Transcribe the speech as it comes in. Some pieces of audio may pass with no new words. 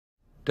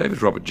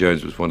David Robert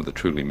Jones was one of the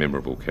truly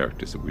memorable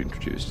characters that we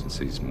introduced in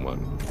season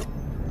 1,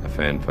 a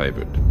fan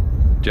favourite.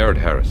 Jared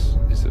Harris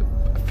is a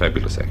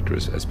fabulous actor,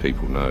 as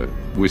people know.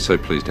 We're so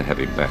pleased to have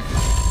him back.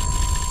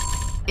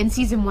 In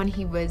season 1,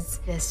 he was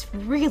this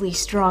really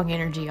strong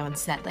energy on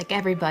set. Like,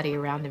 everybody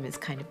around him is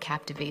kind of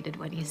captivated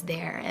when he's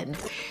there.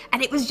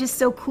 And it was just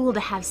so cool to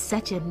have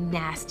such a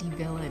nasty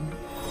villain.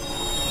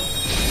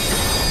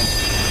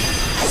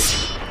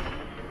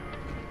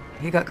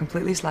 He got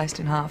completely sliced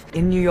in half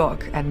in New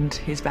York, and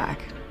he's back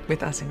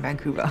with us in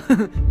Vancouver.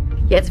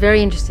 Yeah, it's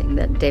very interesting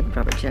that David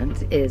Robert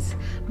Jones is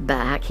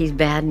back. He's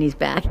bad and he's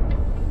back.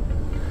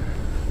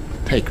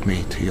 Take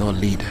me to your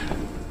leader.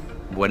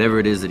 Whatever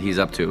it is that he's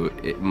up to,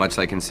 much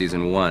like in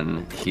season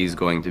 1, he's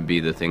going to be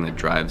the thing that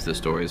drives the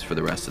stories for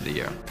the rest of the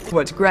year.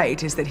 What's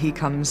great is that he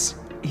comes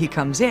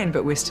in,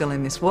 but we're still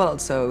in this world,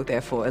 so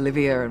therefore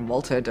Olivia and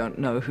Walter don't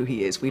know who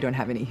he is. We don't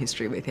have any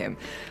history with him.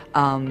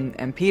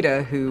 And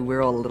Peter, who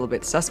we're all a little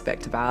bit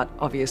suspect about,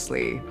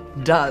 obviously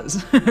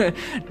does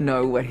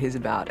know what he's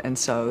about. And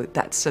so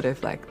that's sort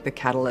of like the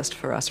catalyst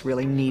for us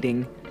really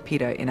needing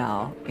Peter in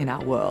our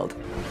world.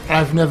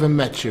 I've never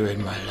met you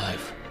in my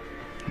life.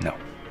 No.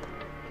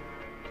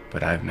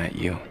 But I've met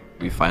you.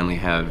 We finally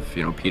have,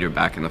 Peter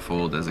back in the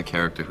fold as a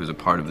character who's a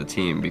part of the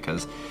team,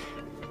 because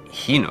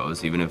he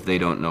knows, even if they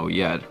don't know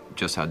yet,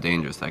 just how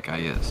dangerous that guy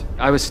is.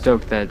 I was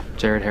stoked that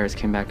Jared Harris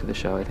came back to the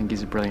show. I think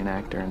he's a brilliant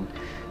actor, and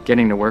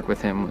getting to work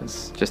with him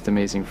was just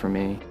amazing for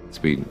me. It's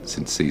been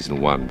since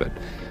season 1, but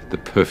the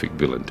perfect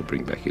villain to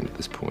bring back in at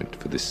this point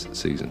for this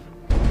season.